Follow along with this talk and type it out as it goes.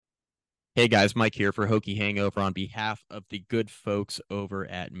Hey guys, Mike here for Hokie Hangover on behalf of the good folks over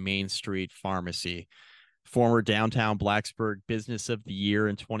at Main Street Pharmacy. Former downtown Blacksburg Business of the Year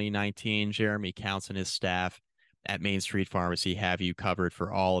in 2019, Jeremy Counts and his staff at Main Street Pharmacy have you covered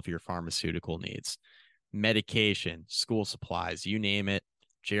for all of your pharmaceutical needs. Medication, school supplies, you name it.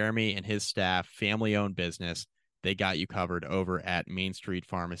 Jeremy and his staff, family owned business, they got you covered over at Main Street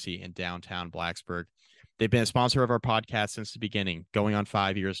Pharmacy in downtown Blacksburg. They've been a sponsor of our podcast since the beginning, going on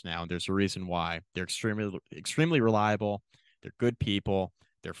 5 years now. And there's a reason why. They're extremely reliable. They're good people.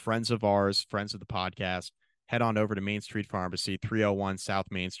 They're friends of ours, friends of the podcast. Head on over to Main Street Pharmacy, 301 South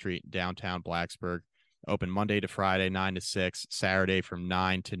Main Street, downtown Blacksburg. Open Monday to Friday, 9 to 6, Saturday from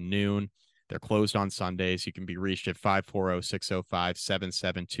 9 to noon. They're closed on Sundays. You can be reached at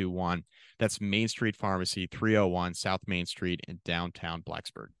 540-605-7721. That's Main Street Pharmacy, 301 South Main Street in downtown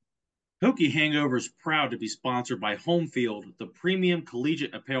Blacksburg. Hokie Hangover is proud to be sponsored by Homefield, the premium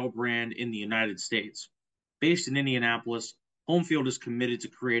collegiate apparel brand in the United States. Based in Indianapolis, Homefield is committed to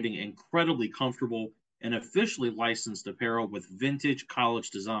creating incredibly comfortable and officially licensed apparel with vintage college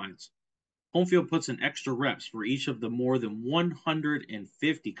designs. Homefield puts in extra reps for each of the more than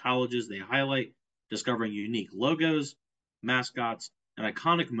 150 colleges they highlight, discovering unique logos, mascots, and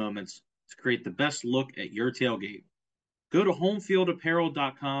iconic moments to create the best look at your tailgate. Go to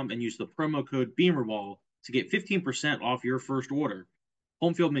homefieldapparel.com and use the promo code BEAMERBALL to get 15% off your first order.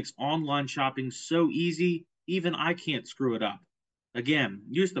 Homefield makes online shopping so easy, even I can't screw it up. Again,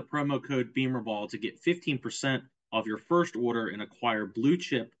 use the promo code BEAMERBALL to get 15% off your first order and acquire blue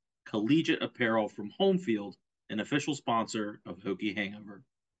chip collegiate apparel from Homefield, an official sponsor of Hokie Hangover.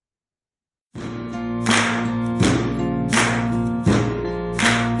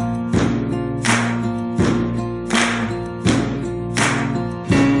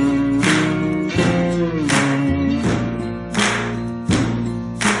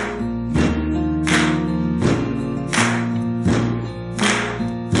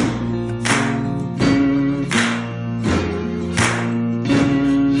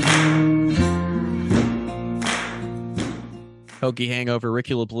 Hokie Hangover,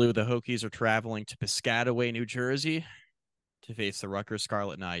 Ricky LeBlue. The Hokies are traveling to Piscataway, New Jersey to face the Rutgers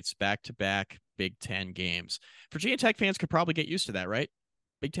Scarlet Knights. Back-to-back Big Ten games. Virginia Tech fans could probably get used to that, right?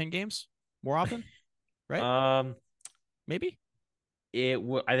 Big Ten games more often, right? Um, Maybe?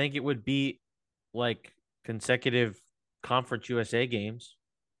 I think it would be like consecutive Conference USA games.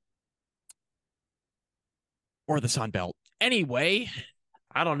 Or the Sun Belt. Anyway,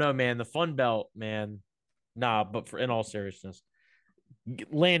 I don't know, man. The Fun Belt, man. Nah, but in all seriousness,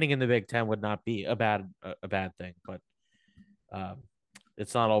 landing in the Big Ten would not be a bad thing. But um,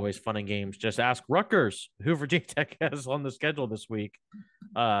 it's not always fun and games. Just ask Rutgers, who Virginia Tech has on the schedule this week.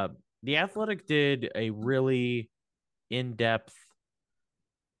 Uh, the Athletic did a really in-depth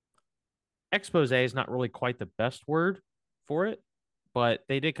expose. Is not really quite the best word for it, but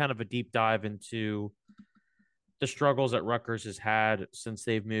they did kind of a deep dive into the struggles that Rutgers has had since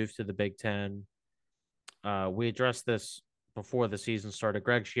they've moved to the Big Ten. We addressed this before the season started.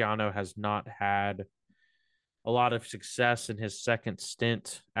 Greg Schiano has not had a lot of success in his second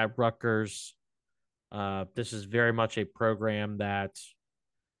stint at Rutgers. This is very much a program that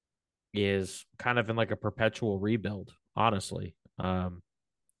is kind of in like a perpetual rebuild, honestly.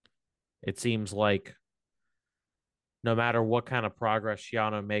 It seems like no matter what kind of progress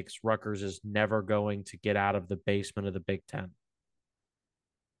Schiano makes, Rutgers is never going to get out of the basement of the Big Ten.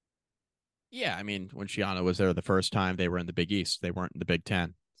 yeah, I mean, when Schiano was there the first time, they were in the Big East. They weren't in the Big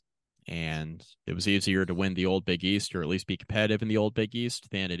Ten. And it was easier to win the old Big East or at least be competitive in the old Big East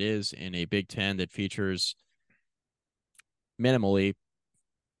than it is in a Big Ten that features minimally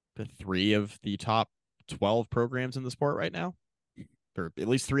the three of the top 12 programs in the sport right now, or at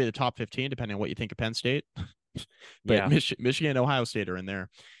least three of the top 15, depending on what you think of Penn State. But Yeah. Michigan and Ohio State are in there,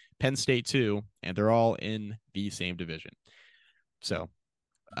 Penn State too, and they're all in the same division. So,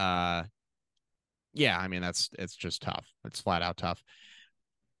 yeah, I mean, it's just tough. It's flat out tough.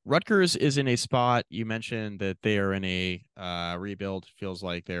 Rutgers is in a spot. You mentioned that they are in a rebuild. Feels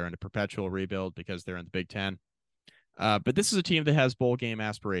like they're in a perpetual rebuild because they're in the Big Ten. But this is a team that has bowl game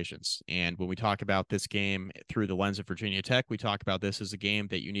aspirations. And when we talk about this game through the lens of Virginia Tech, we talk about this as a game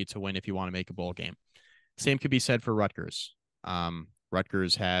that you need to win if you want to make a bowl game. Same could be said for Rutgers.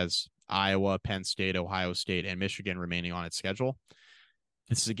 Rutgers has Iowa, Penn State, Ohio State, and Michigan remaining on its schedule.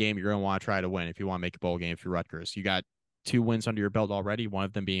 This is a game you're going to want to try to win if you want to make a bowl game for Rutgers. You got 2 wins under your belt already, one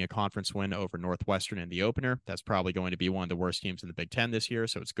of them being a conference win over Northwestern in the opener. That's probably going to be one of the worst teams in the Big Ten this year,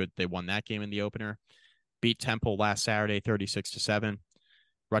 so it's good they won that game in the opener. Beat Temple last Saturday, 36-7.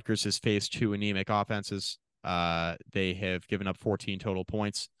 Rutgers has faced two anemic offenses. They have given up 14 total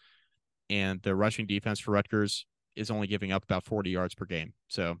points. and the rushing defense for Rutgers is only giving up about 40 yards per game.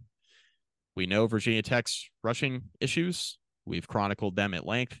 So we know Virginia Tech's rushing issues. We've chronicled them at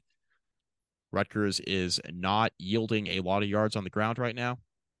length. Rutgers is not yielding a lot of yards on the ground right now.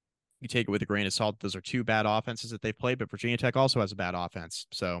 You take it with a grain of salt. Those are two bad offenses that they've played, but Virginia Tech also has a bad offense.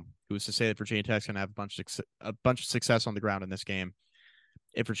 So who's to say that Virginia Tech's going to have a bunch of success on the ground in this game?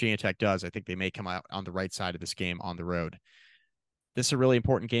 If Virginia Tech does, I think they may come out on the right side of this game on the road. This is a really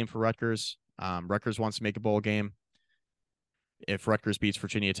important game for Rutgers. Rutgers wants to make a bowl game. If Rutgers beats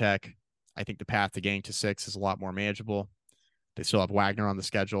Virginia Tech, I think the path to getting to 6 is a lot more manageable. They still have Wagner on the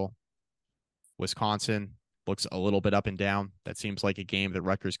schedule. Wisconsin looks a little bit up and down. That seems like a game that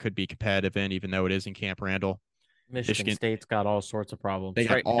Rutgers could be competitive in, even though it is in Camp Randall. Michigan State's got all sorts of problems. They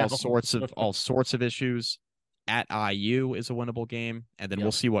got right all now. sorts of issues. At IU is a winnable game, and then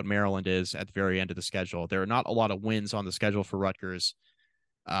we'll see what Maryland is at the very end of the schedule. There are not a lot of wins on the schedule for Rutgers,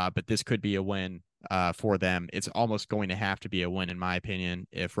 but this could be a win for them. It's almost going to have to be a win, in my opinion,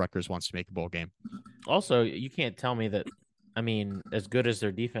 if Rutgers wants to make a bowl game. Also, you can't tell me that, I mean, as good as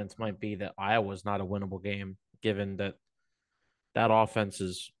their defense might be, that Iowa's not a winnable game, given that offense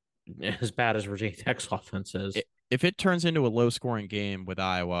is as bad as Virginia Tech's offense is. If it turns into a low-scoring game with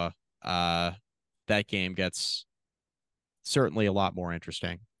Iowa, that game gets certainly a lot more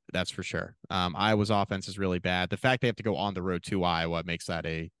interesting. That's for sure. Iowa's offense is really bad. The fact they have to go on the road to Iowa makes that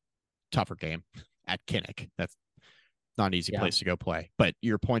a tougher game at Kinnick. That's not an easy place to go play. But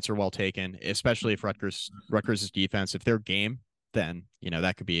your points are well taken, especially if Rutgers' defense, if they're game, then,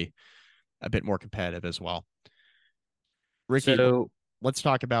 that could be a bit more competitive as well. Ricky, let's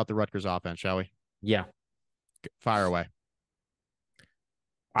talk about the Rutgers offense, shall we? Yeah. Fire away.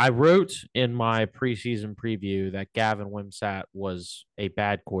 I wrote in my preseason preview that Gavin Wimsatt was a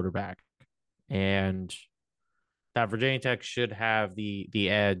bad quarterback and that Virginia Tech should have the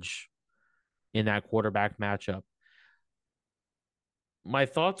edge in that quarterback matchup. My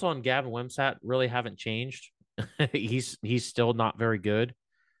thoughts on Gavin Wimsatt really haven't changed. He's still not very good.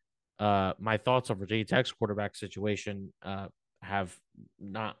 My thoughts on Virginia Tech's quarterback situation have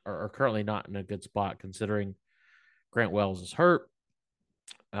not or are currently not in a good spot, considering Grant Wells is hurt.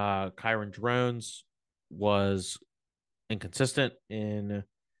 Kyron Drones was inconsistent in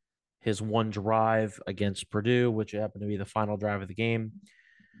his one drive against Purdue, which happened to be the final drive of the game.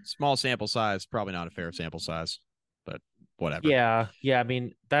 Small sample size, probably not a fair sample size, but whatever. Yeah. I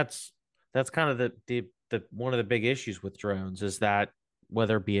mean, that's kind of the one of the big issues with Drones is that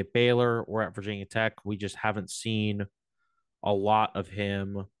whether it be at Baylor or at Virginia Tech, we just haven't seen a lot of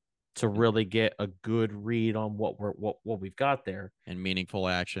him to really get a good read on what we've got there and meaningful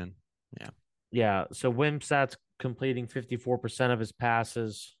action. Yeah. So Wimsatt's completing 54% of his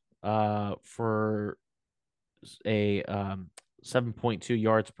passes for a 7.2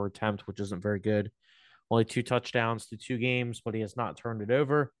 yards per attempt, which isn't very good. Only 2 touchdowns to 2 games, but he has not turned it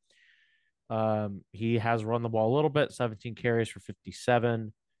over. He has run the ball a little bit, 17 carries for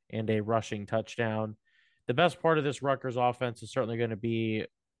 57 and a rushing touchdown. The best part of this Rutgers offense is certainly going to be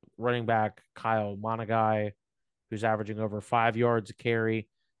running back Kyle Monagai, who's averaging over 5 yards a carry.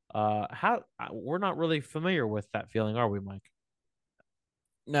 We're not really familiar with that feeling, are we, Mike?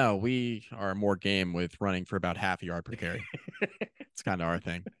 No, we are more game with running for about half a yard per carry. It's kind of our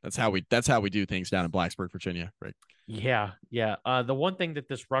thing. That's how we do things down in Blacksburg, Virginia, right? Yeah. The one thing that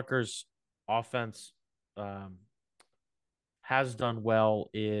this Rutgers offense has done well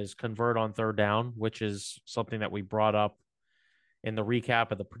is convert on third down, which is something that we brought up in the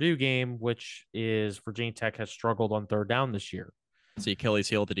recap of the Purdue game, which is Virginia Tech has struggled on third down this year. It's the Achilles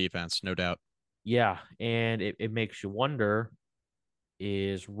heel of the defense, no doubt. Yeah, and it makes you wonder,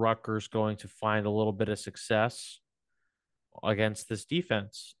 is Rutgers going to find a little bit of success against this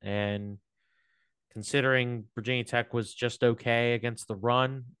defense? And considering Virginia Tech was just okay against the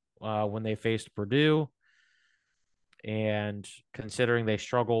run when they faced Purdue, and considering they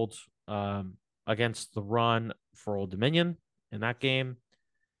struggled against the run for Old Dominion in that game,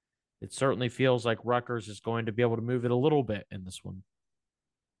 it certainly feels like Rutgers is going to be able to move it a little bit in this one.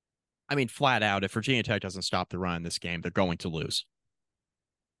 I mean, flat out, if Virginia Tech doesn't stop the run in this game, they're going to lose.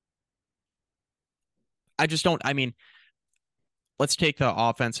 Let's take the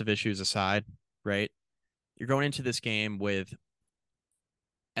offensive issues aside, right? You're going into this game with,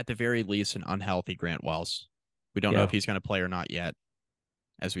 at the very least, an unhealthy Grant Wells. We don't know if he's going to play or not yet.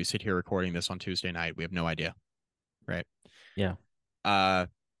 As we sit here recording this on Tuesday night, we have no idea, right? Yeah.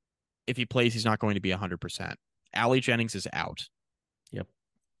 If he plays, he's not going to be 100%. Allie Jennings is out. Yep.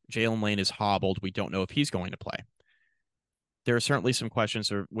 Jalen Lane is hobbled. We don't know if he's going to play. There are certainly some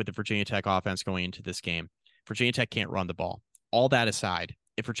questions with the Virginia Tech offense going into this game. Virginia Tech can't run the ball. All that aside,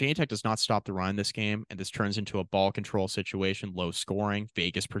 if Virginia Tech does not stop the run in this game and this turns into a ball control situation, low scoring,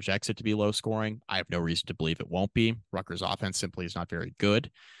 Vegas projects it to be low scoring. I have no reason to believe it won't be. Rutgers offense simply is not very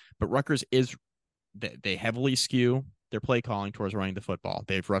good, but Rutgers is, they heavily skew their play calling towards running the football.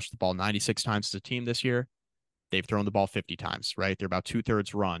 They've rushed the ball 96 times as a team this year. They've thrown the ball 50 times, right? They're about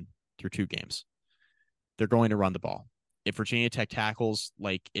 2/3 run through 2 games. They're going to run the ball. If Virginia Tech tackles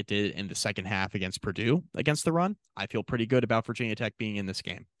like it did in the second half against Purdue against the run, I feel pretty good about Virginia Tech being in this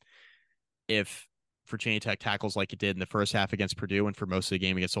game. If Virginia Tech tackles like it did in the first half against Purdue and for most of the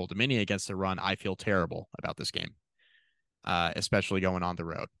game against Old Dominion against the run, I feel terrible about this game, especially going on the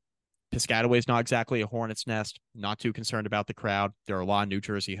road. Piscataway is not exactly a hornet's nest. Not too concerned about the crowd. There are a lot of New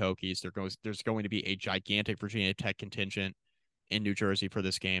Jersey Hokies. There's going to be a gigantic Virginia Tech contingent in New Jersey for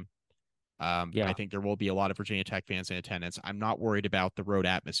this game. I think there will be a lot of Virginia Tech fans in attendance. I'm not worried about the road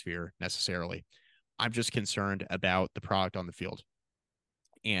atmosphere necessarily. I'm just concerned about the product on the field.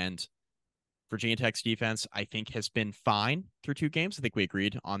 And Virginia Tech's defense, I think, has been fine through 2 games. I think we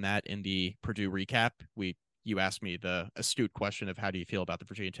agreed on that in the Purdue recap. You asked me the astute question of how do you feel about the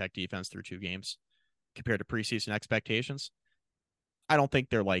Virginia Tech defense through 2 games compared to preseason expectations. I don't think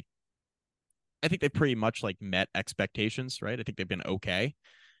they're like, I think they pretty much like met expectations, right? I think they've been okay.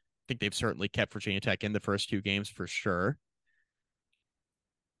 I think they've certainly kept Virginia Tech in the first 2 games for sure.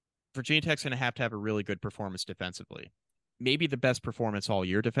 Virginia Tech's going to have a really good performance defensively. Maybe the best performance all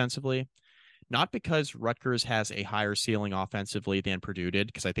year defensively. Not because Rutgers has a higher ceiling offensively than Purdue did,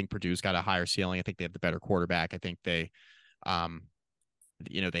 because I think Purdue's got a higher ceiling. I think they have the better quarterback. I think they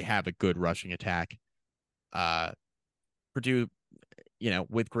have a good rushing attack. Purdue,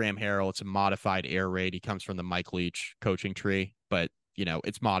 with Graham Harrell, it's a modified air raid. He comes from the Mike Leach coaching tree, but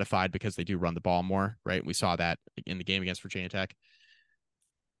it's modified because they do run the ball more, right? We saw that in the game against Virginia Tech.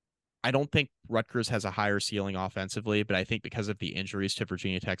 I don't think Rutgers has a higher ceiling offensively, but I think because of the injuries to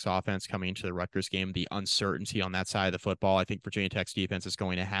Virginia Tech's offense coming into the Rutgers game, the uncertainty on that side of the football, I think Virginia Tech's defense is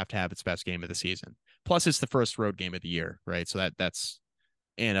going to have its best game of the season. Plus, it's the first road game of the year, right? So that's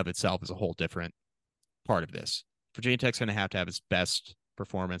in and of itself is a whole different part of this. Virginia Tech's going to have its best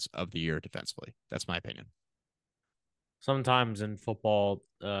performance of the year defensively. That's my opinion. Sometimes in football,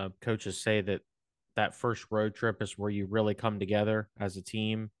 coaches say that first road trip is where you really come together as a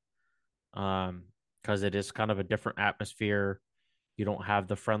team, because it is kind of a different atmosphere. You don't have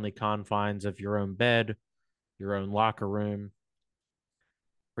the friendly confines of your own bed, your own locker room.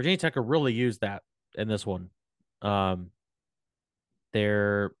 Virginia Tech will really use that in this one.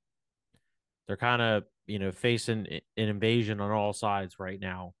 They're kind of facing an invasion on all sides right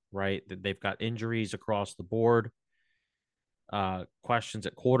now, right? They've got injuries across the board, questions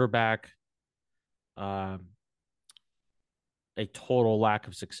at quarterback, a total lack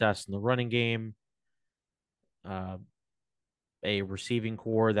of success in the running game, a receiving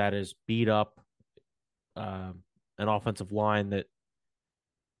core that is beat up, an offensive line that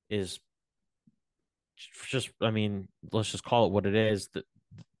is just, let's just call it what it is.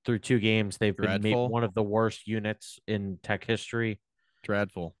 Through 2 games, they've been made one of the worst units in Tech history.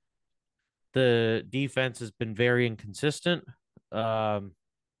 Dreadful. The defense has been very inconsistent. The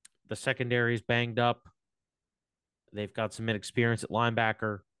secondary's banged up. They've got some inexperience at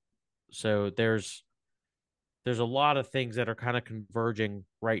linebacker. So there's a lot of things that are kind of converging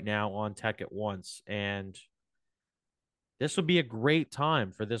right now on Tech at once. And this would be a great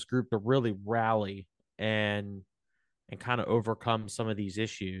time for this group to really rally and kind of overcome some of these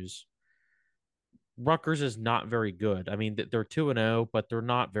issues. Rutgers is not very good. I mean, they're 2-0, but they're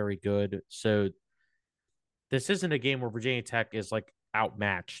not very good. So this isn't a game where Virginia Tech is like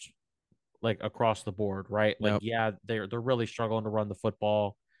outmatched, like across the board, right? Like, Nope. yeah, they're really struggling to run the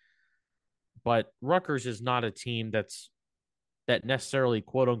football, but Rutgers is not a team that necessarily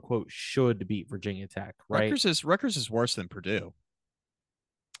quote unquote should beat Virginia Tech, right? Rutgers is worse than Purdue.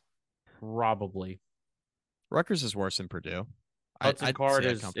 Probably. Rutgers is worse than Purdue. Hudson Card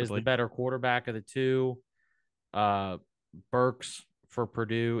say is the better quarterback of the two. Burks for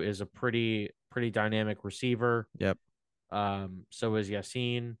Purdue is a pretty dynamic receiver. Yep. So is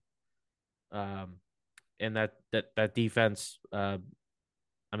Yassine. And that defense,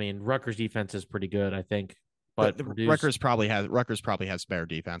 Rutgers defense is pretty good, I think. But Rutgers probably has better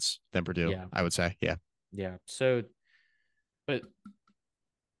defense than Purdue, yeah. I would say. Yeah. Yeah. So, but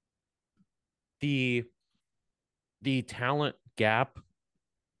the talent gap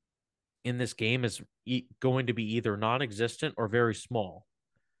in this game is going to be either non-existent or very small,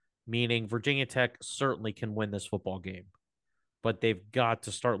 meaning Virginia Tech certainly can win this football game, but they've got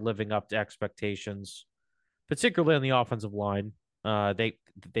to start living up to expectations, particularly on the offensive line.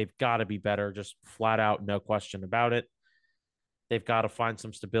 They've got to be better, just flat out, no question about it. They've got to find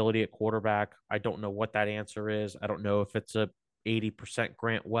some stability at quarterback. I don't know what that answer is. I don't know if it's a 80%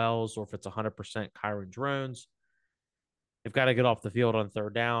 Grant Wells or if it's 100% Kyron Drones. They've got to get off the field on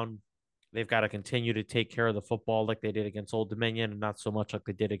third down. They've got to continue to take care of the football like they did against Old Dominion and not so much like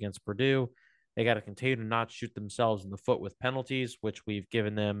they did against Purdue. They got to continue to not shoot themselves in the foot with penalties, which we've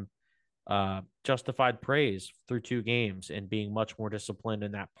given them justified praise through 2 games and being much more disciplined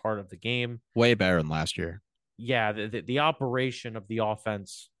in that part of the game. Way better than last year. Yeah, the operation of the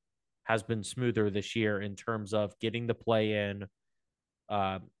offense has been smoother this year in terms of getting the play in,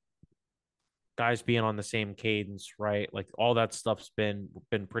 guys being on the same cadence, right? Like all that stuff's been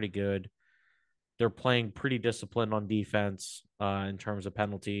pretty good. They're playing pretty disciplined on defense in terms of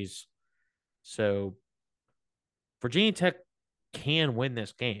penalties. So Virginia Tech can win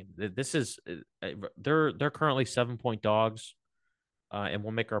this game. This is they're currently 7-point dogs, and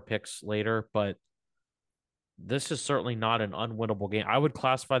we'll make our picks later. But this is certainly not an unwinnable game. I would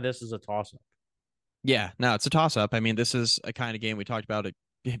classify this as a toss-up. Yeah, no, it's a toss-up. I mean, this is a kind of game we talked about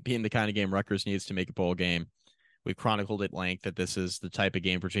it being the kind of game Rutgers needs to make a bowl game. We've chronicled at length that this is the type of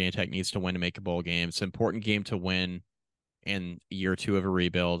game Virginia Tech needs to win to make a bowl game. It's an important game to win in year 2 of a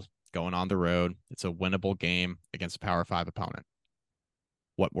rebuild, going on the road. It's a winnable game against a Power 5 opponent.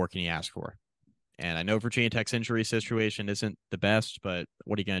 What more can you ask for? And I know Virginia Tech's injury situation isn't the best, but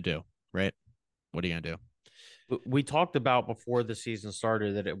what are you going to do, right? What are you going to do? We talked about before the season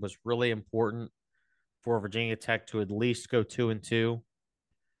started that it was really important for Virginia Tech to at least go 2-2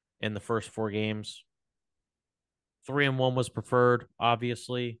 in the first 4 games. 3-1 was preferred,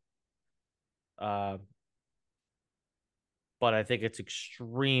 obviously. But I think it's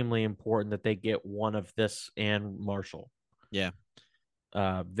extremely important that they get one of this and Marshall. Yeah.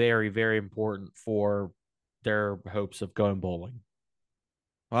 Very, very important for their hopes of going bowling.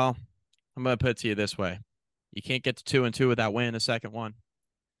 Well, I'm going to put it to you this way. You can't get to 2-2 without winning the second one.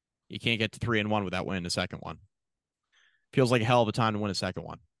 You can't get to 3-1 without winning the second one. Feels like a hell of a time to win a second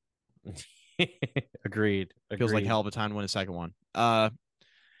one. Agreed. Feels like a hell of a time to win a second one.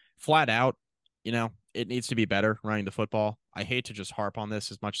 Flat out, it needs to be better running the football. I hate to just harp on this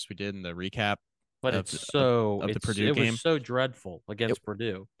as much as we did in the recap. But of the Purdue game. It was so dreadful against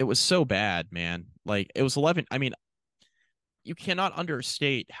Purdue. It was so bad, man. Like, it was 11. I mean, you cannot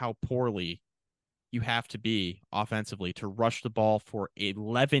understate how poorly you have to be offensively to rush the ball for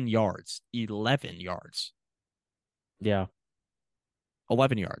 11 yards. 11 yards. Yeah.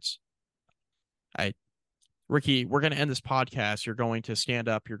 11 yards. Ricky, we're going to end this podcast. You're going to stand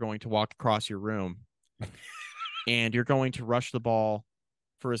up. You're going to walk across your room. And you're going to rush the ball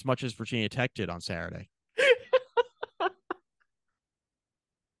for as much as Virginia Tech did on Saturday.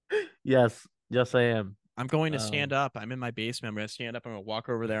 Yes, I am. I'm going to stand up. I'm in my basement. I'm going to stand up. I'm going to walk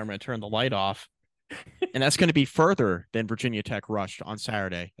over there. I'm going to turn the light off. And that's going to be further than Virginia Tech rushed on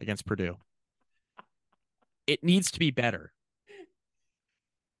Saturday against Purdue. It needs to be better.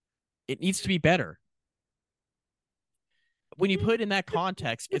 It needs to be better. When you put it in that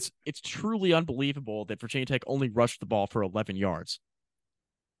context, it's truly unbelievable that Virginia Tech only rushed the ball for 11 yards.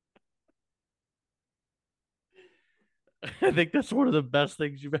 I think that's one of the best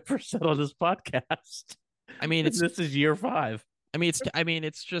things you've ever said on this podcast. I mean, this is year 5. I mean,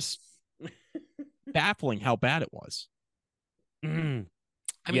 it's just baffling how bad it was. I mean,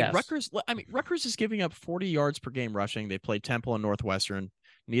 yes. Rutgers is giving up 40 yards per game rushing. They played Temple and Northwestern.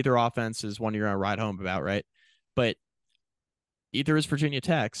 Neither offense is one you're going to ride home about, right? But either is Virginia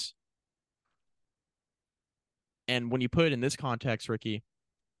Tech's. And when you put it in this context, Ricky,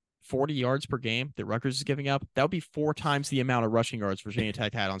 40 yards per game that Rutgers is giving up, that would be 4 times the amount of rushing yards Virginia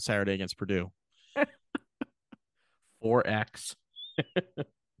Tech had on Saturday against Purdue. 4x.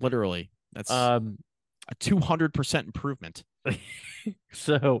 Literally. That's a 200% improvement.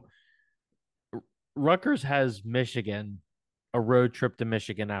 So Rutgers has Michigan, a road trip to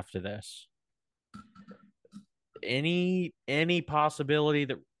Michigan after this. Any possibility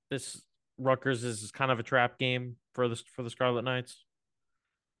that this Rutgers is kind of a trap game for the Scarlet Knights?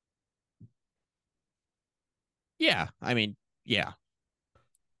 Yeah, I mean, yeah,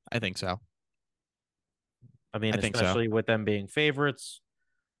 I think so. I mean, especially with them being favorites,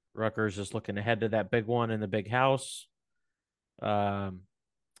 Rutgers is looking ahead to that big one in the big house. It's a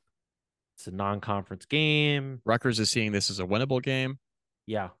non-conference game. Rutgers is seeing this as a winnable game.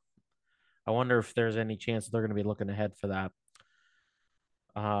 Yeah. I wonder if there's any chance they're going to be looking ahead for that.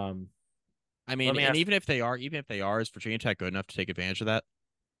 I mean, and even if they are, is Virginia Tech good enough to take advantage of that?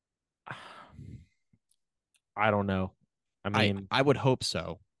 I don't know. I mean, I would hope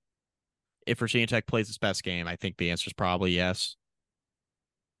so. If Virginia Tech plays its best game, I think the answer is probably yes.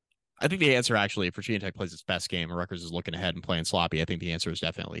 I think the answer actually, if Virginia Tech plays its best game and Rutgers is looking ahead and playing sloppy, I think the answer is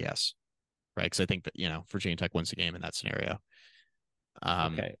definitely yes. Right? Because I think that, Virginia Tech wins the game in that scenario.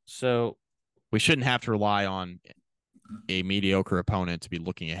 Okay, so We shouldn't have to rely on a mediocre opponent to be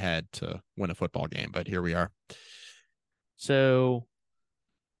looking ahead to win a football game, but here we are. so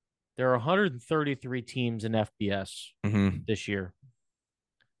there are 133 teams in FBS this year.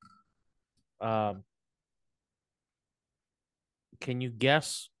 Can you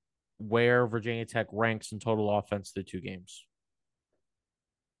guess where Virginia Tech ranks in total offense through 2 games?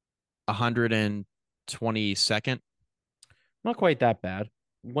 122nd, Not quite that bad.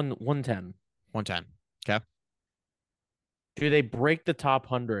 110. 110. Okay. Do they break the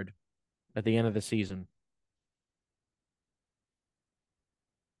top 100 at the end of the season?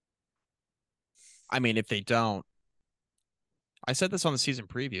 I mean, if they don't, I said this on the season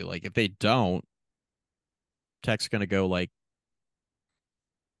preview. Like, if they don't, Tech's going to go like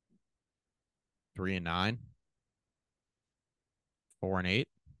 3-9, 4-8.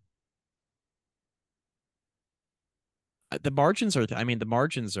 The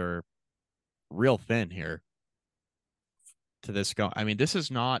margins are real thin here to this go. I mean, this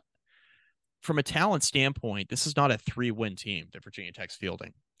is not, from a talent standpoint, this is not a 3-win team that Virginia Tech's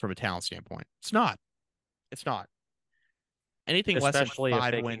fielding from a talent standpoint. It's not. It's not. Anything less than Especially if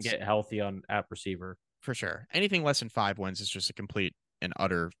 5 they can wins, get healthy at receiver. for sure. Anything less than 5 wins is just a complete and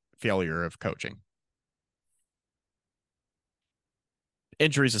utter failure of coaching.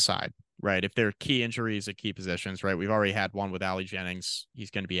 Injuries aside, right? If there are key injuries at key positions, right? We've already had one with Allie Jennings.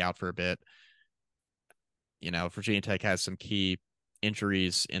 He's going to be out for a bit. Virginia Tech has some key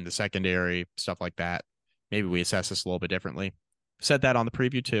injuries in the secondary, stuff like that. Maybe we assess this a little bit differently. Said that on the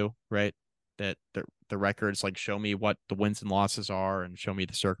preview too, right? That the records like show me what the wins and losses are and show me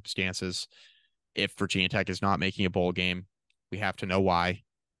the circumstances. If Virginia Tech is not making a bowl game, we have to know why,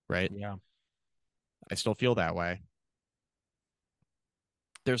 right? Yeah. I still feel that way.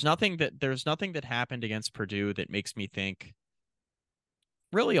 There's nothing that happened against Purdue that makes me think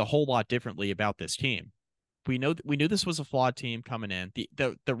really a whole lot differently about this team. We knew this was a flawed team coming in.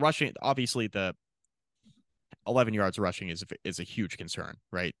 The rushing, obviously the 11 yards rushing is a huge concern,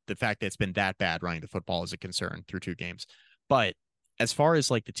 right? The fact that it's been that bad running the football is a concern through 2 games. But as far as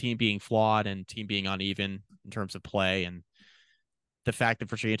like the team being flawed and team being uneven in terms of play, and the fact that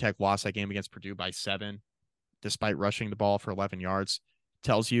Virginia Tech lost that game against Purdue by 7, despite rushing the ball for 11 yards,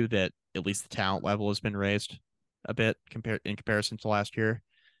 tells you that at least the talent level has been raised a bit in comparison to last year.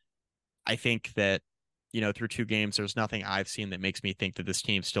 I think that, through 2 games, there's nothing I've seen that makes me think that this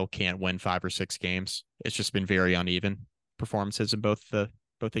team still can't win 5 or 6 games. It's just been very uneven performances in both the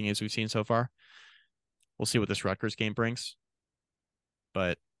games we've seen so far. We'll see what this Rutgers game brings,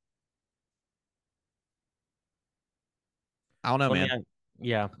 but I don't know, man.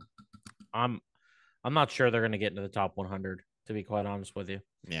 Yeah, I'm not sure they're going to get into the top 100, to be quite honest with you.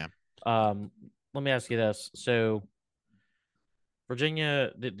 Yeah. Let me ask you this. So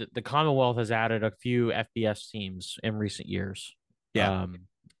Virginia, the Commonwealth has added a few FBS teams in recent years. Yeah.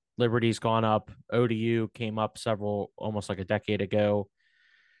 Liberty's gone up. ODU came up almost like a decade ago.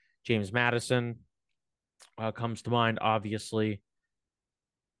 James Madison comes to mind, obviously.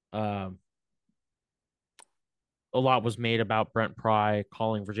 A lot was made about Brent Pry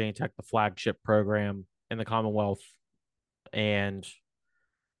calling Virginia Tech the flagship program in the Commonwealth. And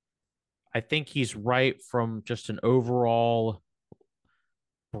I think he's right from just an overall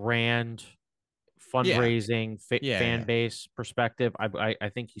brand fundraising fan base perspective. I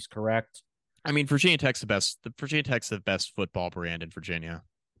think he's correct. I mean, Virginia Tech's the best football brand in Virginia.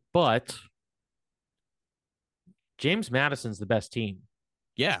 But James Madison's the best team.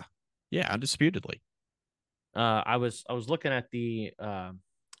 Yeah. Yeah, undisputedly. I was looking at the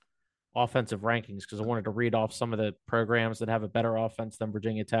offensive rankings because I wanted to read off some of the programs that have a better offense than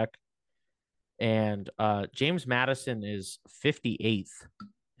Virginia Tech. And James Madison is 58th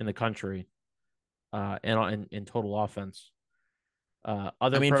in the country in total offense.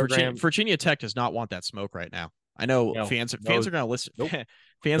 Virginia Tech does not want that smoke right now. I know fans are going to listen. Nope.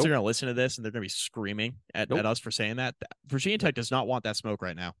 Fans are going to listen to this and they're going to be screaming at us for saying that. Virginia Tech does not want that smoke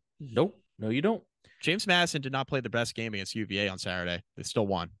right now. Nope. No, you don't. James Madison did not play the best game against UVA on Saturday. They still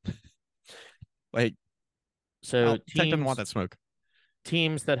won. Tech doesn't want that smoke.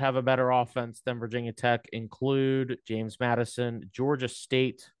 Teams that have a better offense than Virginia Tech include James Madison, Georgia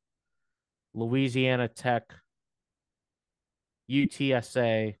State, Louisiana Tech,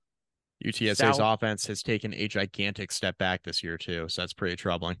 UTSA. UTSA's offense has taken a gigantic step back this year too, so that's pretty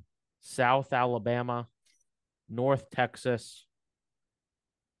troubling. South Alabama, North Texas,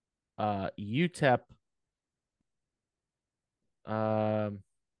 UTEP,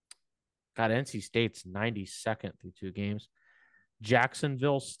 God, NC State's 92nd through 2 games.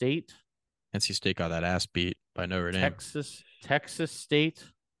 Jacksonville State. NC State got that ass beat by Notre Dame. Texas State.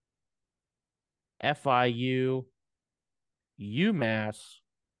 FIU. UMass.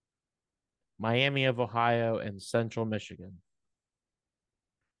 Miami of Ohio, and Central Michigan.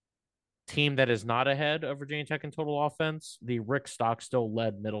 Team that is not ahead of Virginia Tech in total offense. The Rick Stockstill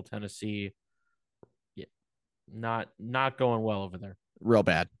led Middle Tennessee. Yeah, not going well over there. Real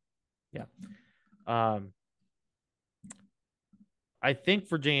bad. Yeah. I think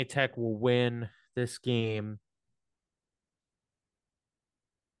Virginia Tech will win this game.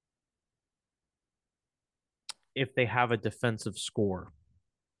 If they have a defensive score.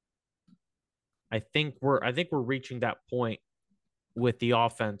 I think we're reaching that point with the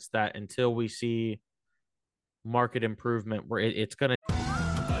offense that until we see market improvement, where it's going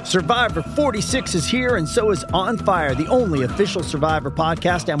to. Survivor 46 is here, and so is On Fire, the only official Survivor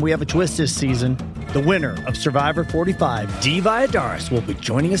podcast, and we have a twist this season. The winner of Survivor 45, Dee Valladares, will be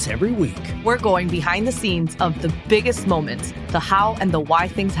joining us every week. We're going behind the scenes of the biggest moments, the how and the why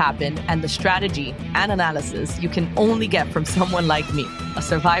things happen, and the strategy and analysis you can only get from someone like me, a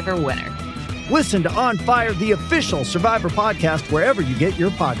Survivor winner. Listen to On Fire, the official Survivor podcast, wherever you get your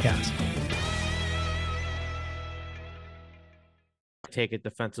podcast. Take a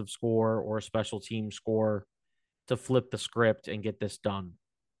defensive score or a special team score to flip the script and get this done.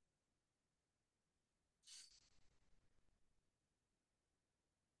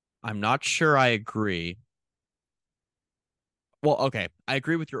 I'm not sure I agree. Well, okay. I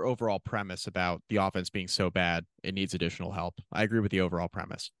agree with your overall premise about the offense being so bad it needs additional help. I agree with the overall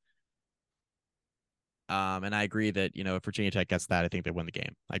premise. And I agree that, if Virginia Tech gets that, I think they win the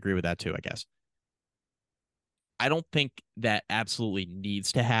game. I agree with that too, I guess. I don't think that absolutely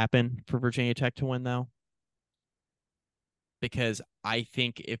needs to happen for Virginia Tech to win, though. Because I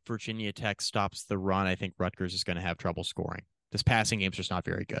think if Virginia Tech stops the run, I think Rutgers is going to have trouble scoring. This passing game's just not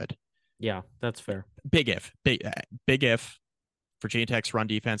very good. Yeah, that's fair. Big if. Virginia Tech's run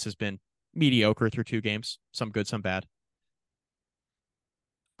defense has been mediocre through 2 games. Some good, some bad.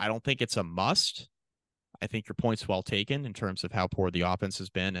 I don't think it's a must. I think your point's well taken in terms of how poor the offense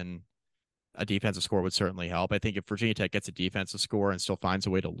has been, and a defensive score would certainly help. I think if Virginia Tech gets a defensive score and still finds a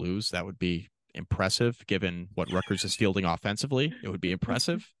way to lose, that would be impressive given what Rutgers is fielding offensively. It would be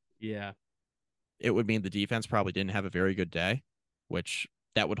impressive. Yeah. It would mean the defense probably didn't have a very good day, which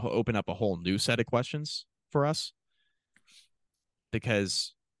that would open up a whole new set of questions for us.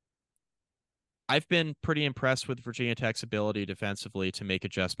 Because I've been pretty impressed with Virginia Tech's ability defensively to make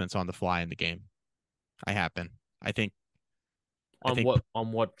adjustments on the fly in the game. I have been. I think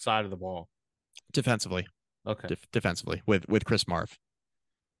on what side of the ball? Defensively. Okay. Defensively with Chris Marv.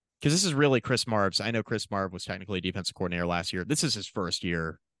 Because this is really Chris Marv's. I know Chris Marv was technically a defensive coordinator last year. This is his first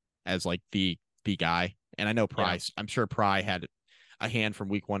year as like the guy. And I know Pry, I'm sure Pry had a hand from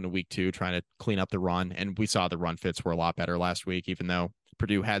week 1 to week 2 trying to clean up the run. And we saw the run fits were a lot better last week, even though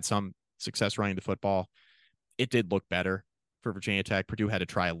Purdue had some success running the football. It did look better for Virginia Tech. Purdue had to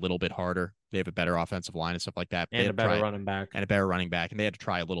try a little bit harder. They have a better offensive line and stuff like that. And a better running back. And a better running back. And they had to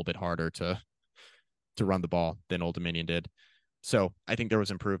try a little bit harder to run the ball than Old Dominion did. So I think there was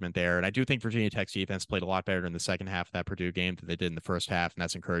improvement there. And I do think Virginia Tech's defense played a lot better in the second half of that Purdue game than they did in the first half. And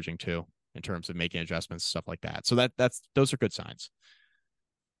that's encouraging too, in terms of making adjustments, stuff like that. So those are good signs.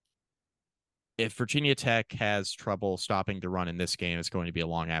 If Virginia Tech has trouble stopping the run in this game, it's going to be a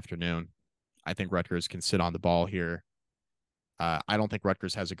long afternoon. I think Rutgers can sit on the ball here. I don't think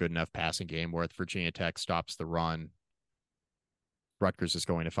Rutgers has a good enough passing game where if Virginia Tech stops the run, Rutgers is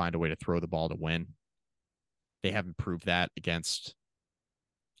going to find a way to throw the ball to win. They haven't proved that against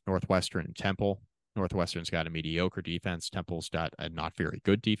Northwestern and Temple. Northwestern's got a mediocre defense. Temple's got a not very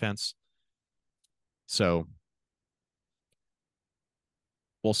good defense. So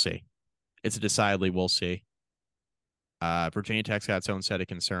we'll see. It's a decidedly we'll see. Virginia Tech's got its own set of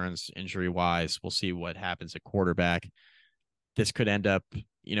concerns injury-wise. We'll see what happens at quarterback. This could end up,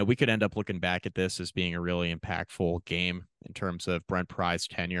 we could end up looking back at this as being a really impactful game in terms of Brent Pry's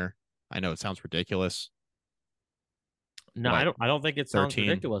tenure. I know it sounds ridiculous. No, I don't think it sounds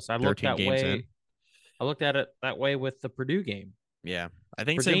ridiculous. I looked at it that way with the Purdue game. Yeah, I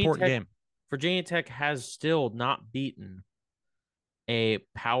think it's an important game. Virginia Tech has still not beaten a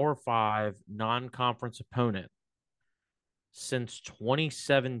Power 5 non-conference opponent since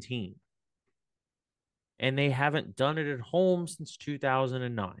 2017. And they haven't done it at home since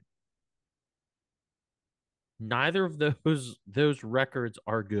 2009. Neither of those records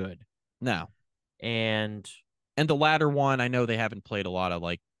are good. No. And the latter one, I know they haven't played a lot of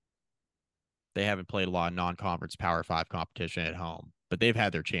non-conference Power 5 competition at home, but they've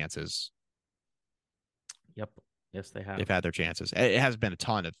had their chances Yep. Yes, they have. They've had their chances. It has been a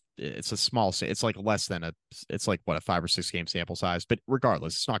ton of. It's a small. It's like less than a. It's like what, a 5 or 6 game sample size. But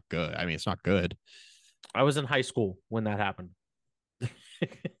regardless, it's not good. I mean, it's not good. I was in high school when that happened.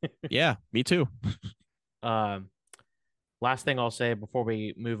 Yeah, me too. Last thing I'll say before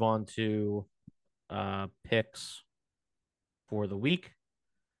we move on to picks for the week,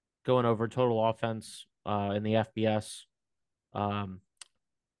 going over total offense in the FBS.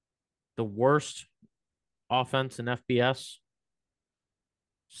 The worst offense in FBS,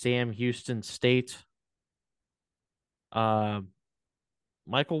 Sam Houston State. Michael,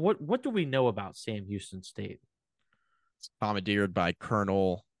 what do we know about Sam Houston State? It's commandeered by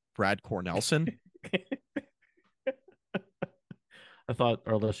Colonel Brad Cornelson. I thought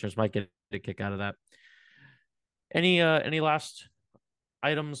our listeners might get a kick out of that. Any last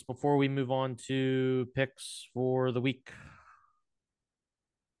items before we move on to picks for the week?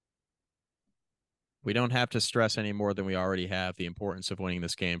 We don't have to stress any more than we already have the importance of winning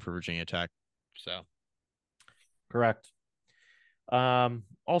this game for Virginia Tech. So, correct. I'll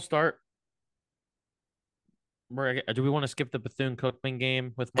start. Do we want to skip the Bethune-Cookman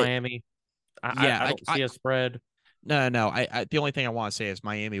game with Miami? I don't see a spread. No. The only thing I want to say is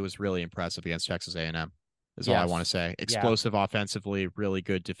Miami was really impressive against Texas A&M. Is all I want to say. Explosive offensively, really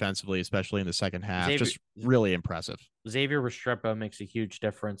good defensively, especially in the second half. Just really impressive. Xavier Restrepo makes a huge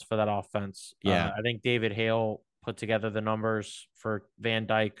difference for that offense. Yeah. I think David Hale put together the numbers for Van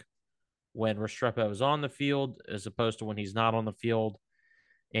Dyke when Restrepo is on the field as opposed to when he's not on the field.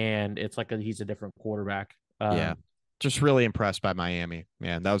 And it's like he's a different quarterback. Yeah. Just really impressed by Miami,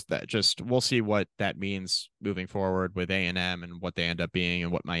 man. We'll see what that means moving forward with A&M and what they end up being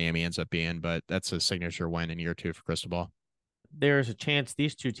and what Miami ends up being. But that's a signature win in year 2 for Cristobal. There's a chance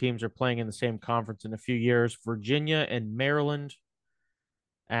these two teams are playing in the same conference in a few years. Virginia and Maryland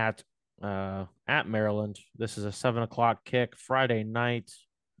at Maryland. This is a 7:00 kick Friday night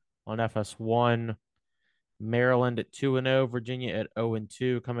on FS1. Maryland at 2-0, Virginia at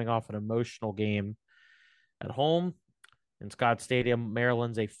 0-2, coming off an emotional game at home in Scott Stadium.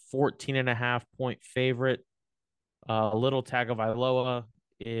 Maryland's a 14.5-point favorite. Little Tagovailoa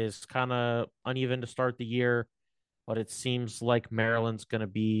is kind of uneven to start the year, but it seems like Maryland's going to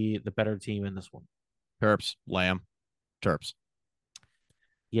be the better team in this one. Terps, Lamb, Terps.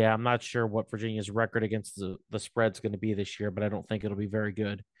 Yeah, I'm not sure what Virginia's record against the spread's going to be this year, but I don't think it'll be very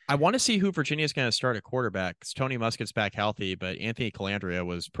good. I want to see who Virginia's going to start at quarterback. Tony Muskett's back healthy, but Anthony Calandria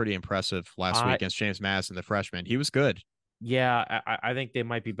was pretty impressive last week against James Madison, the freshman. He was good. Yeah, I think they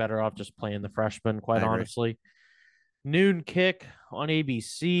might be better off just playing the freshman, quite honestly. Noon kick on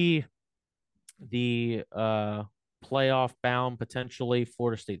ABC. The playoff bound, potentially,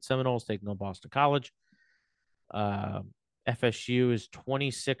 Florida State Seminoles taking on Boston College. FSU is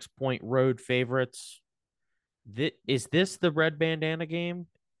 26-point road favorites. Is this the red bandana game?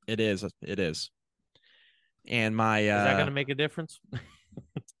 It is. And is that going to make a difference?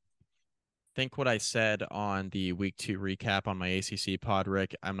 Think what I said on the week 2 recap on my ACC pod,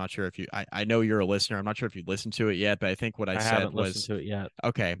 Rick. I'm not sure if I know you're a listener. I'm not sure if you listened to it yet, but I think what I said haven't listened to it yet.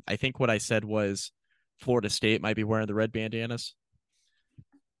 Okay. I think what I said was Florida State might be wearing the red bandanas.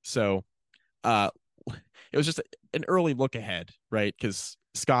 So, it was just an early look ahead, right? Because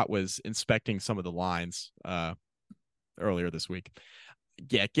Scott was inspecting some of the lines earlier this week.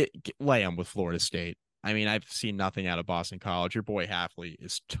 Yeah, lay him with Florida State. I mean, I've seen nothing out of Boston College. Your boy Halfley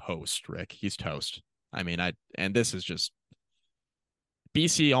is toast, Rick. He's toast. I mean, and this is just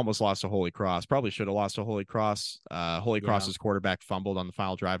BC almost lost to Holy Cross. Probably should have lost to Holy Cross. Holy Cross's quarterback fumbled on the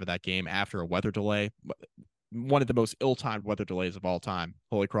final drive of that game after a weather delay. One of the most ill-timed weather delays of all time.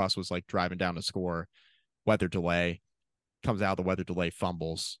 Holy Cross was like driving down to score. Weather delay, comes out of the weather delay,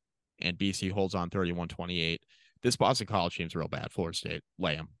 fumbles, and BC holds on 31-28. This Boston College team's real bad. Florida State,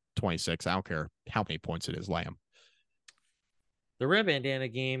 lay them 26. I don't care how many points it is, lay them. The red bandana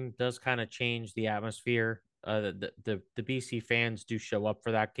game does kind of change the atmosphere. The BC fans do show up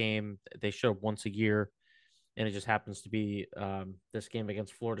for that game. They show up once a year, and it just happens to be this game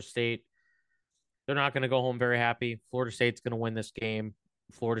against Florida State. They're not going to go home very happy. Florida State's going to win this game.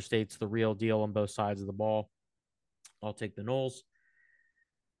 Florida State's the real deal on both sides of the ball. I'll take the Noles.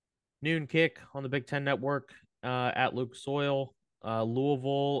 Noon kick on the Big Ten Network at Lucas Oil.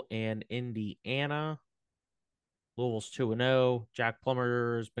 Louisville and Indiana. Louisville's 2-0. Jack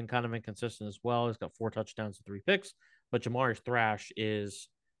Plummer has been kind of inconsistent as well. He's got 4 touchdowns and 3 picks. But Jamari Thrash is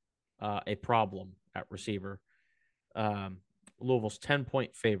a problem at receiver. Louisville's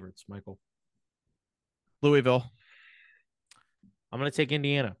 10-point favorites, Michael. Louisville. I'm going to take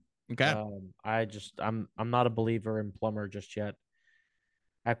Indiana. Okay. I'm not a believer in Plummer just yet.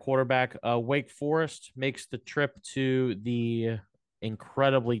 At quarterback, Wake Forest makes the trip to the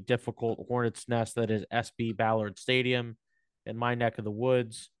incredibly difficult Hornets Nest that is SB Ballard Stadium in my neck of the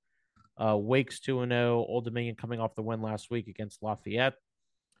woods. Wake's 2-0. Old Dominion coming off the win last week against Lafayette.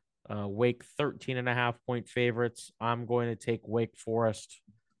 Wake 13.5-point favorites. I'm going to take Wake Forest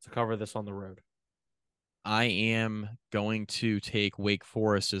to cover this on the road. I am going to take Wake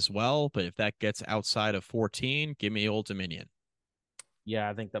Forest as well, but if that gets outside of 14, give me Old Dominion. Yeah,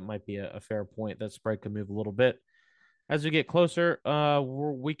 I think that might be a fair point. That spread could move a little bit. As we get closer,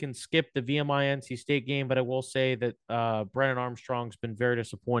 we can skip the VMI NC State game, but I will say that Brennan Armstrong's been very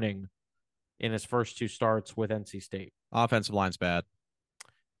disappointing in his first 2 starts with NC State. Offensive line's bad.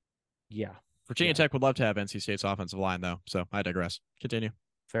 Yeah. Virginia Tech would love to have NC State's offensive line, though, so I digress. Continue.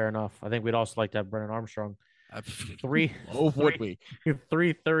 Fair enough. I think we'd also like to have Brennan Armstrong. Would we?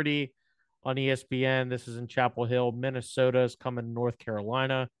 3:30 on ESPN. This is in Chapel Hill. Minnesota's coming to North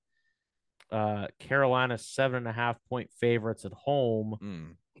Carolina. Carolina 7.5-point favorites at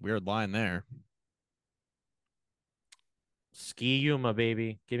home. Weird line there. Ski Yuma,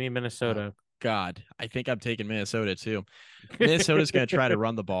 baby. Give me Minnesota. Oh, God, I think I'm taking Minnesota too. Minnesota's going to try to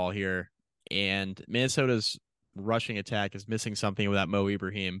run the ball here, and Minnesota's rushing attack is missing something without Mo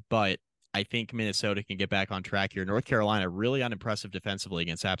Ibrahim, but I think Minnesota can get back on track here. North Carolina really unimpressive defensively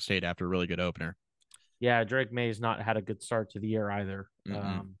against App State after a really good opener. Yeah, Drake May's not had a good start to the year either.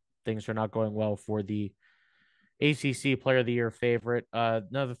 Things are not going well for the ACC Player of the Year favorite.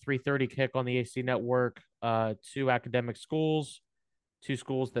 Another 3:30 kick on the AC Network. 2 academic schools, 2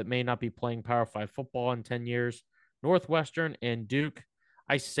 schools that may not be playing Power 5 football in 10 years, Northwestern and Duke.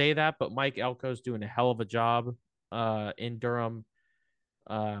 I say that, but Mike Elko's doing a hell of a job in Durham.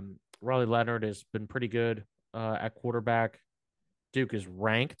 Riley Leonard has been pretty good at quarterback. Duke is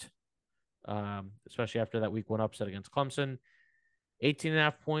ranked, especially after that week 1 upset against Clemson.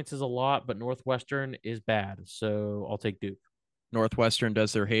 18.5 points is a lot, but Northwestern is bad, so I'll take Duke. Northwestern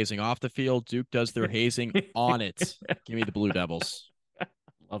does their hazing off the field. Duke does their hazing on it. Give me the Blue Devils.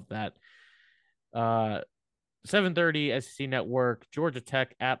 Love that. 7:30 SEC Network. Georgia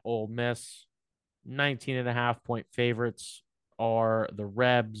Tech at Ole Miss. 19.5-point favorites are the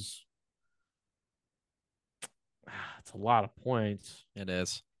Rebs. It's a lot of points. It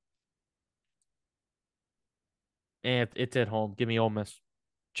is. And it's at home. Give me Ole Miss.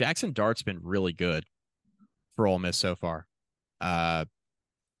 Jackson Dart's been really good for Ole Miss so far. I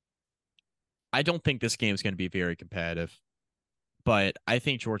don't think this game is going to be very competitive, but I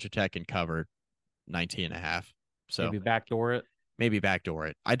think Georgia Tech can cover 19.5. So maybe backdoor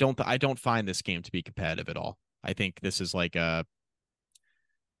it. I don't find this game to be competitive at all. I think this is like a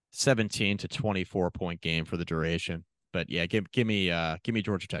 17 to 24 point game for the duration. But yeah, give me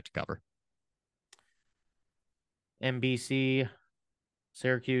Georgia Tech to cover. NBC,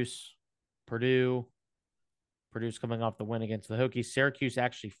 Syracuse, Purdue. Purdue's coming off the win against the Hokies. Syracuse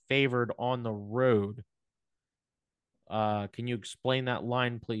actually favored on the road. Can you explain that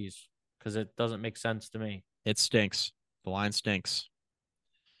line, please? Because it doesn't make sense to me. It stinks. The line stinks.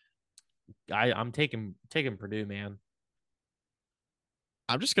 I'm taking Purdue, man.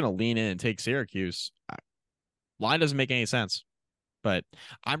 I'm just going to lean in and take Syracuse. Line doesn't make any sense, but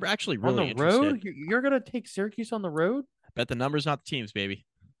I'm actually really on the road. You're going to take Syracuse on the road? Bet the numbers, not the teams, baby.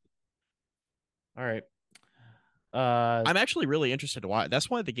 All right. I'm actually really interested to watch. That's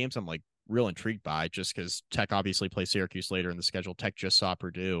one of the games I'm like real intrigued by, just because Tech obviously plays Syracuse later in the schedule. Tech just saw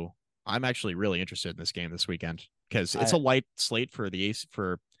Purdue. I'm actually really interested in this game this weekend because it's a light slate for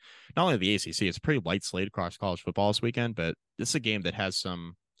not only the ACC. It's a pretty light slate across college football this weekend, but this is a game that has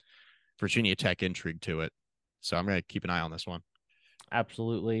some Virginia Tech intrigue to it. So I'm going to keep an eye on this one.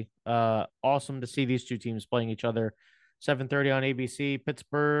 Absolutely. Awesome to see these two teams playing each other. 7:30 on ABC.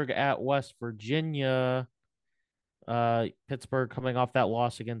 Pittsburgh at West Virginia. Pittsburgh coming off that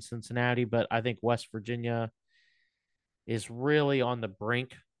loss against Cincinnati, but I think West Virginia is really on the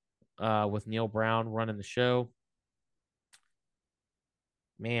brink with Neil Brown running the show.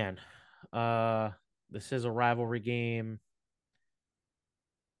 Man, this is a rivalry game.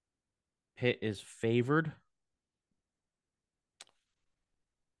 Pitt is favored.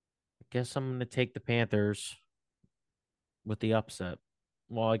 I guess I'm going to take the Panthers with the upset.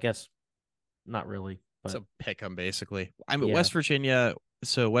 Well, I guess not really. But it's a pick 'em basically. I mean, yeah. West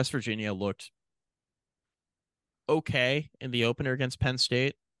Virginia looked okay in the opener against Penn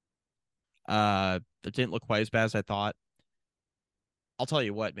State. It didn't look quite as bad as I thought. I'll tell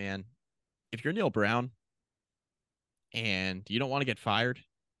you what, man. If you're Neil Brown and you don't want to get fired,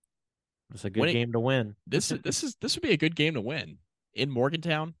 it's a good game to win. This would be a good game to win in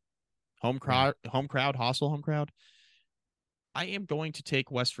Morgantown. Hostile home crowd. I am going to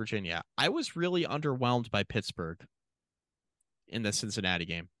take West Virginia. I was really underwhelmed by Pittsburgh in the Cincinnati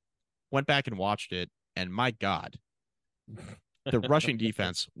game. Went back and watched it, and my God, the rushing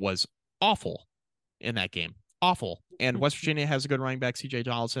defense was awful in that game. Awful. And West Virginia has a good running back, CJ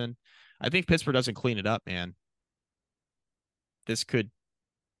Donaldson. I think Pittsburgh doesn't clean it up, man. This could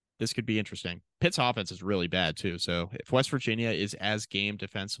be interesting. Pitt's offense is really bad too. So if West Virginia is as game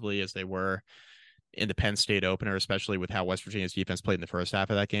defensively as they were in the Penn State opener, especially with how West Virginia's defense played in the first half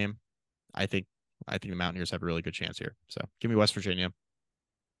of that game, I think the Mountaineers have a really good chance here. So give me West Virginia.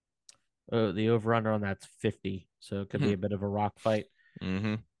 The over-under on that's 50, so it could be a bit of a rock fight.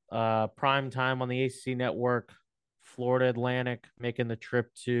 Prime time on the ACC network. Florida Atlantic making the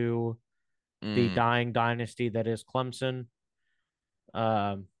trip to the dying dynasty that is Clemson.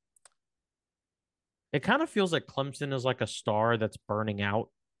 It kind of feels like Clemson is like a star that's burning out,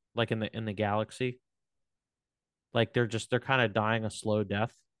 like in the galaxy. Like they're kind of dying a slow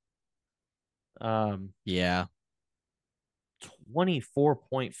death. Yeah.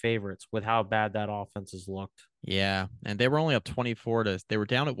 24-point favorites with how bad that offense has looked. Yeah, and they were only up 24 to. They were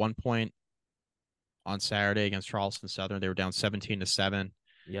down at 1 point on Saturday against Charleston Southern. They were down 17-7.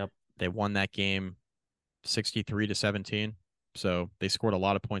 Yep. They won that game 63-17. So they scored a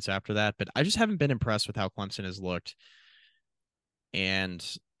lot of points after that. But I just haven't been impressed with how Clemson has looked. And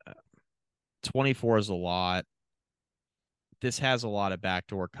 24 is a lot. This has a lot of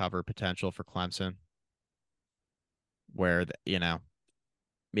backdoor cover potential for Clemson, where,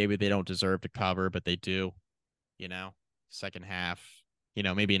 maybe they don't deserve to cover, but they do, second half,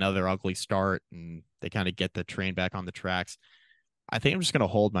 maybe another ugly start and they kind of get the train back on the tracks. I think I'm just going to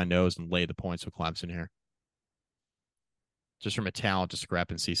hold my nose and lay the points with Clemson here. Just from a talent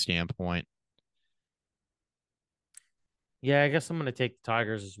discrepancy standpoint. Yeah, I guess I'm going to take the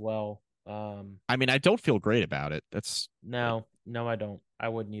Tigers as well. I mean, I don't feel great about it. No, I don't. I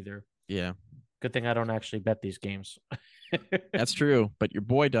wouldn't either. Yeah. Good thing I don't actually bet these games. That's true, but your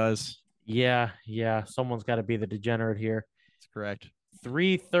boy does. Yeah. Someone's got to be the degenerate here. That's correct.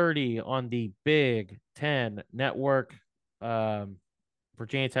 3:30 on the Big Ten Network.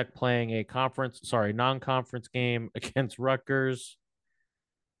 Virginia Tech playing a non-conference game against Rutgers.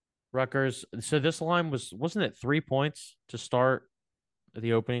 So this line wasn't it 3 points to start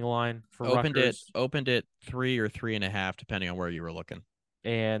the opening line for Rutgers? Opened it 3 or 3.5, depending on where you were looking.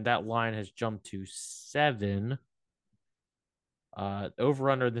 And that line has jumped to 7. Over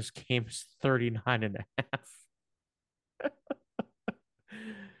under this game is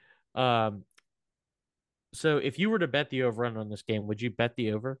 39.5. So if you were to bet the over under on this game, would you bet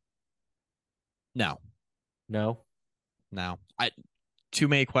the over? No. Too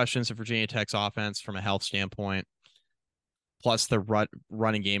many questions of Virginia Tech's offense from a health standpoint. Plus the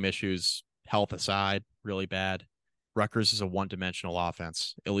running game issues, health aside, really bad. Rutgers is a one-dimensional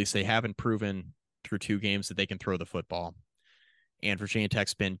offense. At least they haven't proven through 2 games that they can throw the football. And Virginia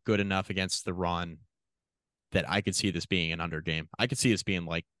Tech's been good enough against the run that I could see this being an under game. I could see this being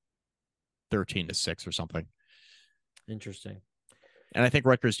like 13-6 or something. Interesting. And I think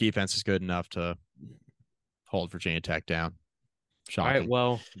Rutgers defense is good enough to hold Virginia Tech down. Shocking. All right,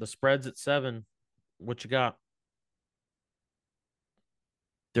 well, the spread's at 7. What you got?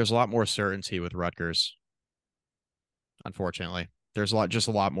 There's a lot more certainty with Rutgers. Unfortunately, there's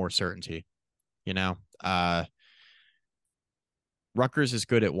a lot more certainty. Rutgers is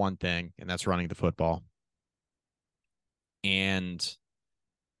good at one thing, and that's running the football. And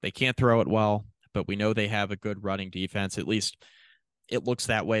they can't throw it well, but we know they have a good running defense. At least it looks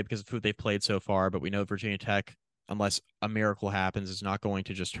that way because of who they've played so far. But we know Virginia Tech, unless a miracle happens, is not going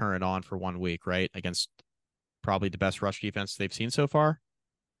to just turn it on for 1 week, right? Against probably the best rush defense they've seen so far,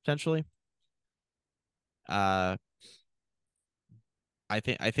 potentially. I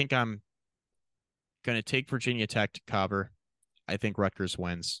think I'm going to take Virginia Tech to cover. I think Rutgers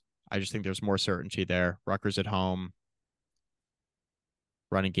wins. I just think there's more certainty there. Rutgers at home.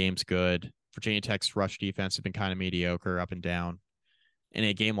 Running game's good. Virginia Tech's rush defense has been kind of mediocre up and down. In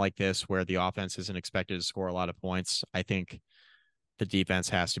a game like this where the offense isn't expected to score a lot of points, I think the defense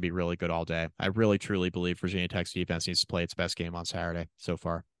has to be really good all day. I really, truly believe Virginia Tech's defense needs to play its best game on Saturday so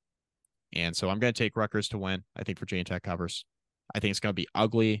far. And so I'm going to take Rutgers to win. I think Virginia Tech covers. I think it's going to be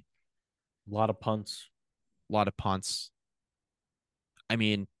ugly. A lot of punts. I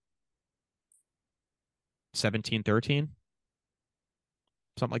mean, 17-13,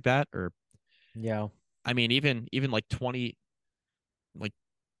 something like that. Or yeah. I mean, even like 20, like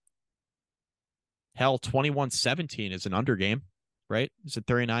hell, 21-17 is an under game, right? Is it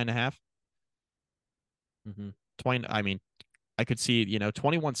 39.5? 20. I mean, I could see,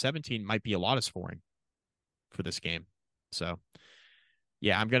 21-17 might be a lot of scoring for this game. So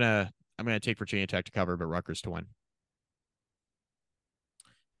yeah, I'm gonna take Virginia Tech to cover, but Rutgers to win.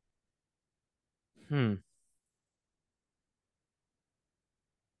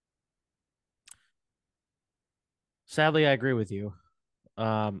 Sadly, I agree with you.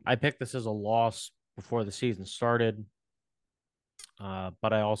 I picked this as a loss before the season started,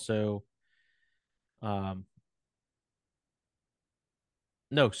 but I also, um,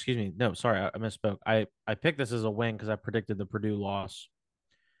 no, excuse me, no, sorry, I misspoke. I picked this as a win because I predicted the Purdue loss.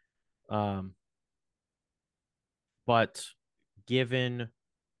 Um, but given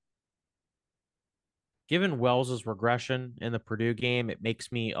Wells's regression in the Purdue game, it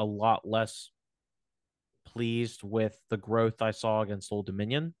makes me a lot less pleased with the growth I saw against Old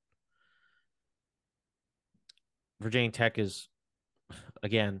Dominion. Virginia Tech is,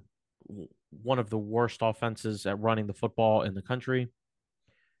 again, one of the worst offenses at running the football in the country.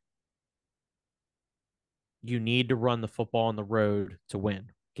 You need to run the football on the road to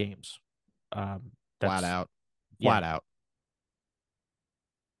win games. Flat out.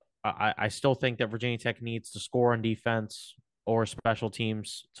 I still think that Virginia Tech needs to score on defense or special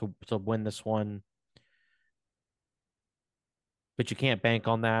teams to win this one, but you can't bank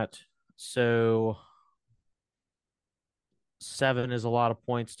on that. So 7 is a lot of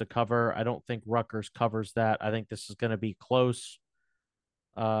points to cover. I don't think Rutgers covers that. I think this is going to be close,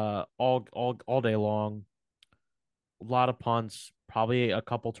 all day long. A lot of punts, probably a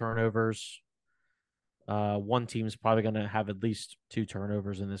couple turnovers. One team's probably going to have at least 2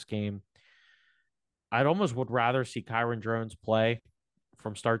 turnovers in this game. I'd almost would rather see Kyron Drones play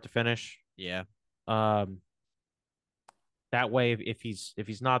from start to finish. Yeah. That way, if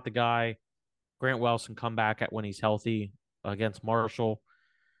he's not the guy, Grant Wells can come back at when he's healthy against Marshall.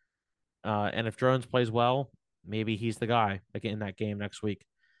 And if Drones plays well, maybe he's the guy again in that game next week.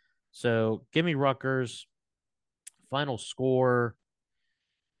 So give me Rutgers. Final score.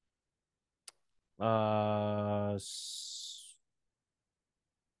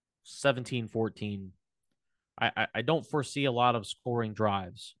 17-14. I don't foresee a lot of scoring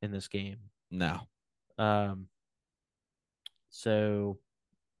drives in this game. No. So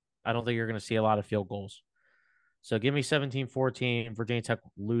I don't think you're going to see a lot of field goals. So give me 17-14. Virginia Tech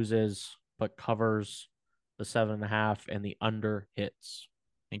loses, but covers the 7.5 and the under hits.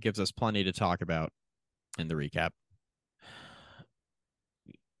 It gives us plenty to talk about in the recap.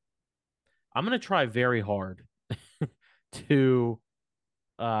 I'm going to try very hard to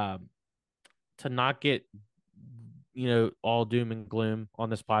not get, all doom and gloom on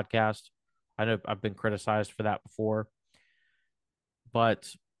this podcast. I know I've been criticized for that before, but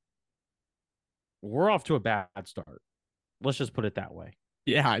we're off to a bad start. Let's just put it that way.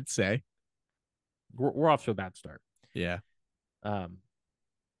 Yeah, I'd say we're off to a bad start. Yeah.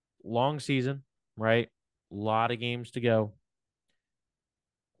 Long season, right? A lot of games to go.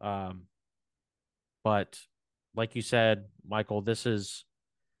 But like you said, Michael, this is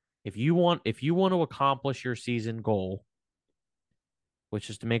if you want to accomplish your season goal, which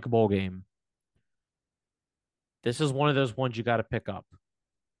is to make a bowl game, this is one of those ones you got to pick up.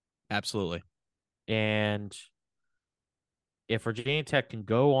 Absolutely. And if Virginia Tech can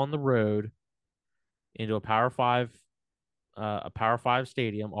go on the road into a Power 5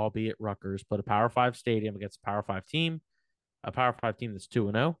 stadium, albeit Rutgers, but a Power 5 stadium against a Power 5 team, a Power 5 team that's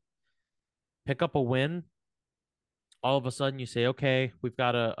 2-0, pick up a win, all of a sudden you say, okay, we've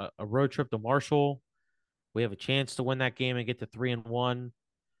got a road trip to Marshall. We have a chance to win that game and get to 3-1.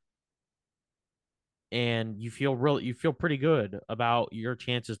 And you feel pretty good about your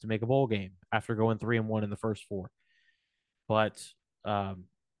chances to make a bowl game after going 3-1 in the first 4. But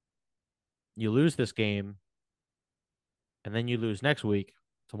you lose this game, and then you lose next week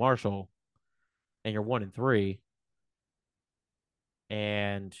to Marshall, and you're 1-3.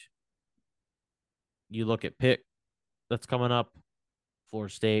 And you look at Pitt that's coming up,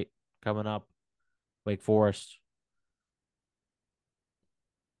 Florida State coming up, Wake Forest.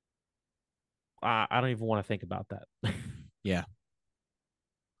 I don't even want to think about that. Yeah.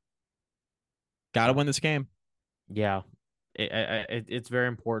 Got to win this game. Yeah. It's very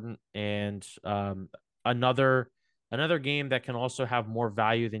important. And another game that can also have more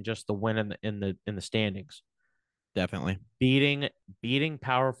value than just the win in the standings. Definitely. Beating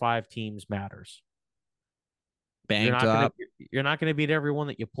Power 5 teams matters. Banged up. You're not going to beat everyone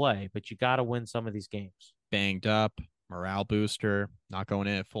that you play, but you got to win some of these games. Banged up, morale booster, not going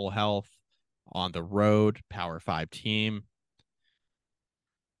in at full health, on the road, Power 5 team.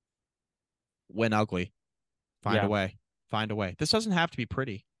 Win ugly. Find a way. Find a way. This doesn't have to be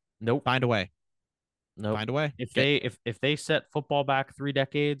pretty. Nope. Find a way. Nope. Find a way. If they set football back 3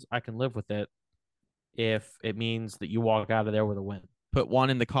 decades, I can live with it. if it means that you walk out of there with a win. Put one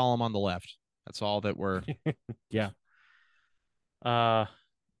in the column on the left. That's all that we're. Yeah.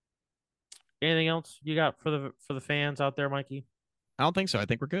 Anything else you got for the fans out there, Mikey? I don't think so. I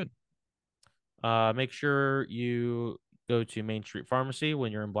think we're good. Make sure you go to Main Street Pharmacy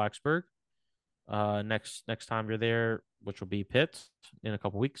when you're in Blacksburg. Next time you're there, which will be Pitt in a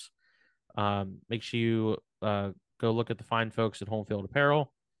couple weeks. Make sure you go look at the fine folks at Home Field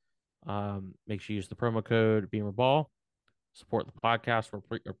Apparel. Make sure you use the promo code BeamerBall. Support the podcast.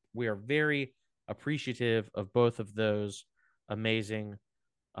 We are very appreciative of both of those amazing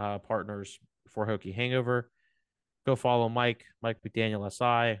partners for Hokie Hangover. Go follow Mike McDaniel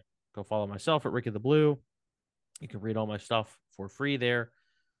SI. Go follow myself at Ricky the Blue. You can read all my stuff for free there.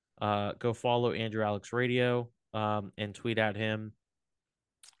 Go follow Andrew Alex Radio and tweet at him.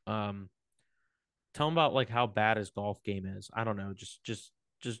 Tell him about like how bad his golf game is. I don't know. Just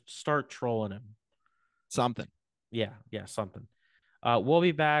start trolling him. Something. Yeah, something. We'll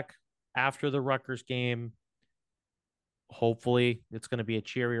be back after the Rutgers game. Hopefully, it's going to be a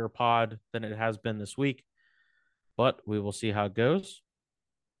cheerier pod than it has been this week, but we will see how it goes.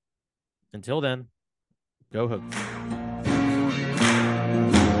 Until then, go Hokies.